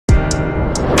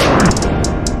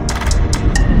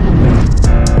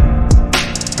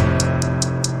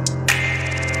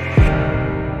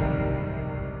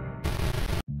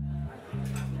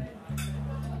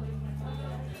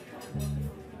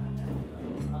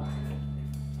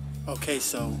Okay,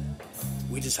 so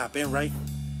we just hop in, right?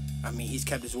 I mean, he's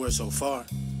kept his word so far.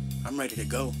 I'm ready to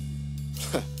go.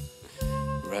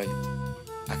 Right.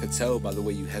 I could tell by the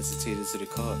way you hesitated to the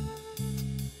car.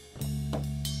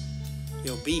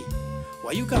 Yo, B,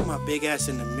 why you got my big ass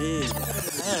in the mid?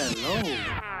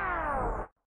 Hello.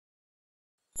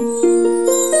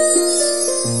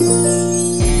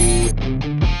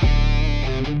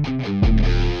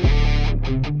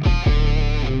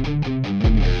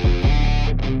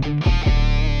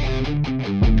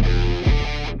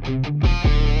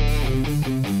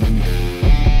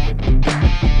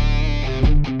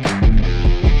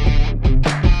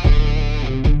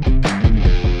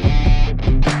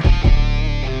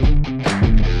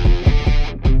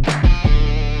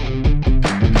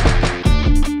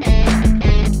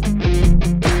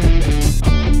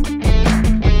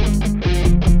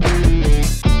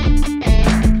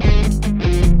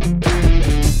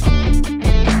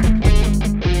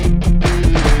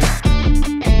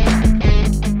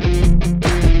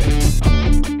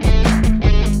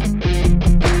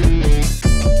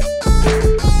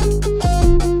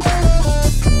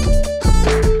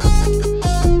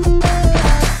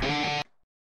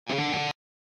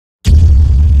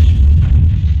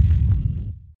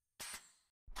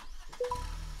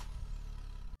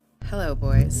 Hello,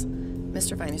 boys.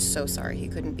 Mr. Vine is so sorry he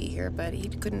couldn't be here, but he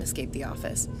couldn't escape the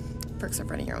office. Perks of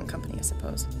running your own company, I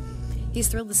suppose. He's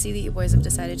thrilled to see that you boys have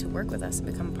decided to work with us and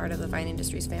become part of the Vine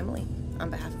Industries family. On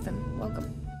behalf of him,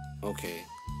 welcome. Okay,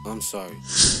 I'm sorry.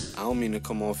 I don't mean to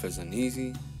come off as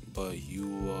uneasy, but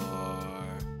you are...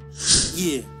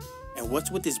 Yeah, and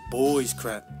what's with this boys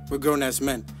crap? We're grown-ass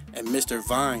men, and Mr.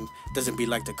 Vine doesn't be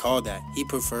like to call that. He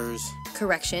prefers...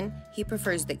 Correction, he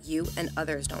prefers that you and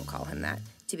others don't call him that.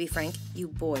 To be frank, you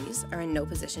boys are in no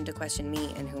position to question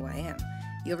me and who I am.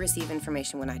 You'll receive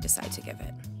information when I decide to give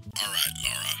it. All right,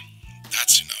 Laura.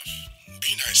 That's enough.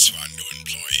 Be nice to our new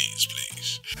employees,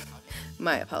 please.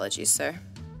 My apologies, sir.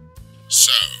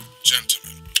 So,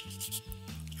 gentlemen,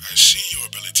 I see your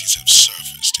abilities have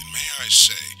surfaced, and may I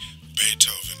say,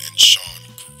 Beethoven and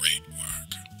Sean, great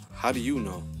work. How do you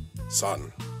know?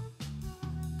 Son,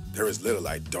 there is little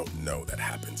I don't know that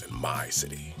happens in my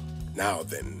city. Now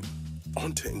then,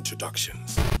 on to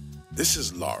introductions. This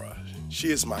is Laura. She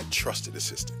is my trusted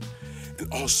assistant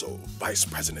and also Vice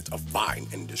President of Vine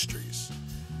Industries.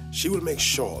 She will make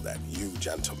sure that you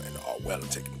gentlemen are well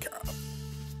taken care of.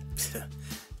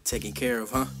 Taken care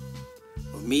of, huh?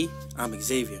 With me, I'm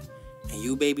Xavier. And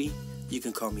you, baby, you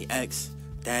can call me X,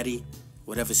 Daddy,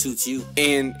 whatever suits you.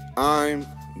 And I'm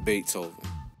Beethoven.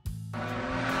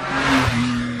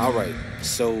 Alright,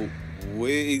 so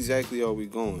where exactly are we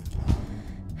going?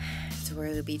 To where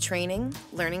you'll be training,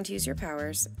 learning to use your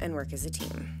powers, and work as a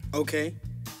team. Okay,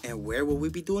 and where will we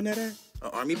be doing that at?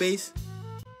 An army base?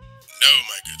 No,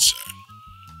 my good sir.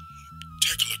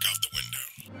 Take a look out the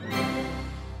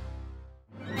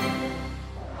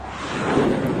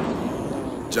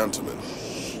window. Gentlemen,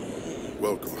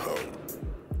 welcome home.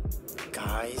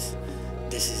 Guys,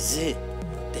 this is it.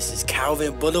 This is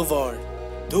Calvin Boulevard.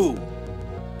 Dude,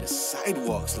 the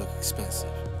sidewalks look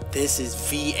expensive. This is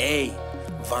VA,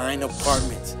 Vine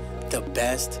Apartments. The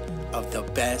best of the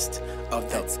best of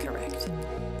the... That's correct.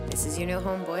 This is your new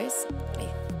home, boys. I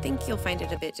think you'll find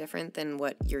it a bit different than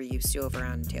what you're used to over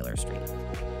on Taylor Street.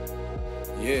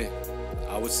 Yeah,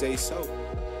 I would say so.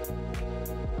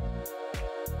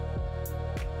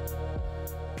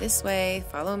 This way,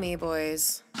 follow me,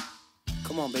 boys.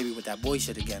 Come on, baby, with that boy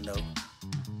shit again, though.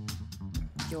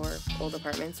 Your old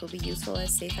apartments will be useful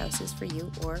as safe houses for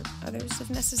you or others if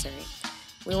necessary.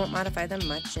 We won't modify them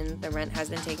much, and the rent has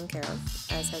been taken care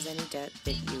of, as has any debt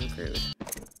that you accrued.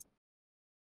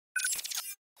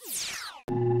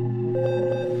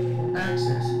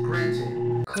 Access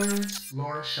granted. Clarence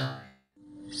Laura Shine.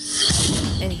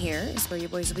 And here is where you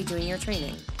boys will be doing your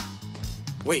training.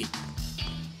 Wait,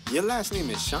 your last name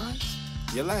is Shine?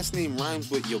 Your last name rhymes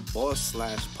with your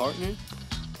boss/partner?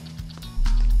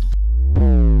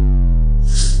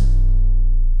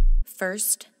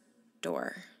 First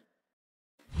door.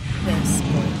 This,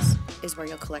 boys, is where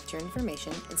you'll collect your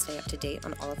information and stay up to date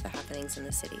on all of the happenings in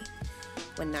the city.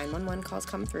 When 911 calls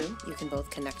come through, you can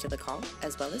both connect to the call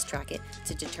as well as track it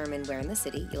to determine where in the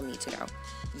city you'll need to go.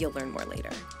 You'll learn more later.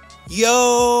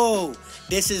 Yo!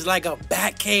 This is like a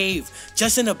bat cave,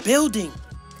 just in a building.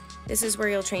 This is where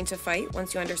you'll train to fight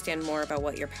once you understand more about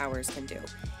what your powers can do.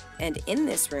 And in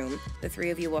this room, the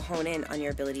three of you will hone in on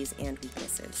your abilities and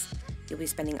weaknesses. You'll be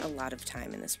spending a lot of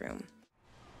time in this room.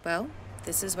 Well,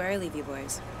 this is where I leave you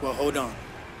boys. Well, hold on.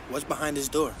 What's behind this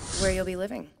door? Where you'll be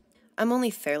living. I'm only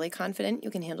fairly confident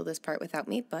you can handle this part without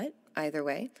me, but either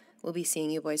way, We'll be seeing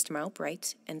you boys tomorrow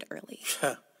bright and early.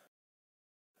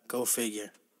 Go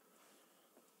figure.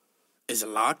 Is it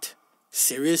locked?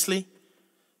 Seriously?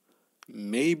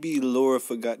 Maybe Laura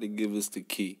forgot to give us the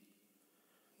key.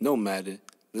 No matter.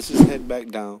 Let's just head back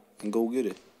down and go get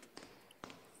it.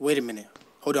 Wait a minute.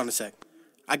 Hold on a sec.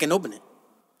 I can open it.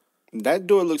 That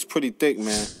door looks pretty thick,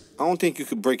 man. I don't think you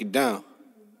could break it down.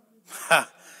 Ha!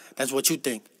 That's what you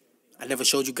think. I never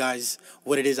showed you guys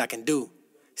what it is I can do.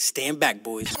 Stand back,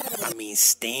 boys. I mean,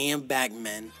 stand back,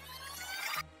 men.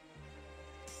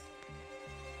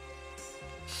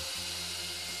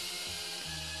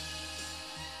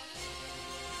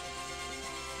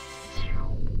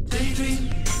 Daydream,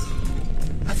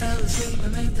 I fell asleep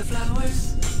amid the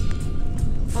flowers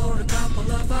for a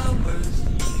couple of hours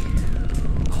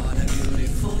on a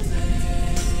beautiful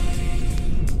day.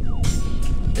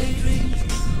 Daydream,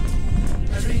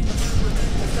 I dream of you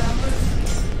amid the flowers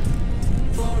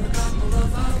for a couple of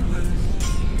hours.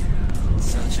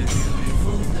 Such a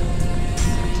beautiful day.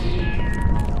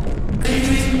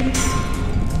 Daydream,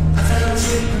 I fell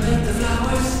asleep amid the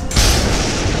flowers.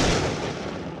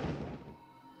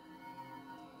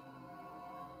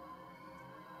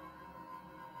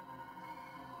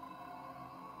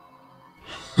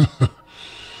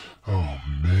 Oh,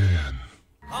 man.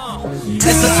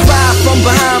 As I spy from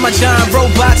behind my giant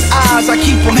robot's eyes, I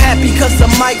keep him happy cause I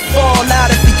might fall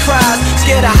out if he cries.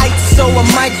 Scared of heights so I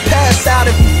might pass out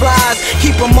if he flies.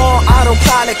 Keep him on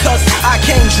autopilot cause I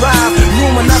can't drive.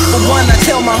 Room enough for one, I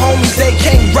tell my homies they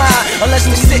can't ride unless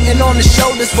we're sitting on the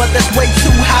shoulders, but that's way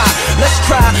too high. Let's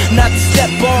try not to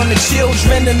step on the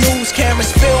children. The news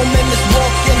cameras filming this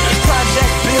walking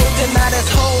project building. Now there's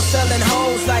hoes selling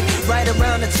hoes like right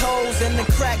around the toes, and the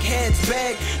crackheads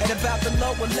beg at about the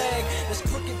lower leg. There's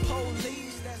crooked police.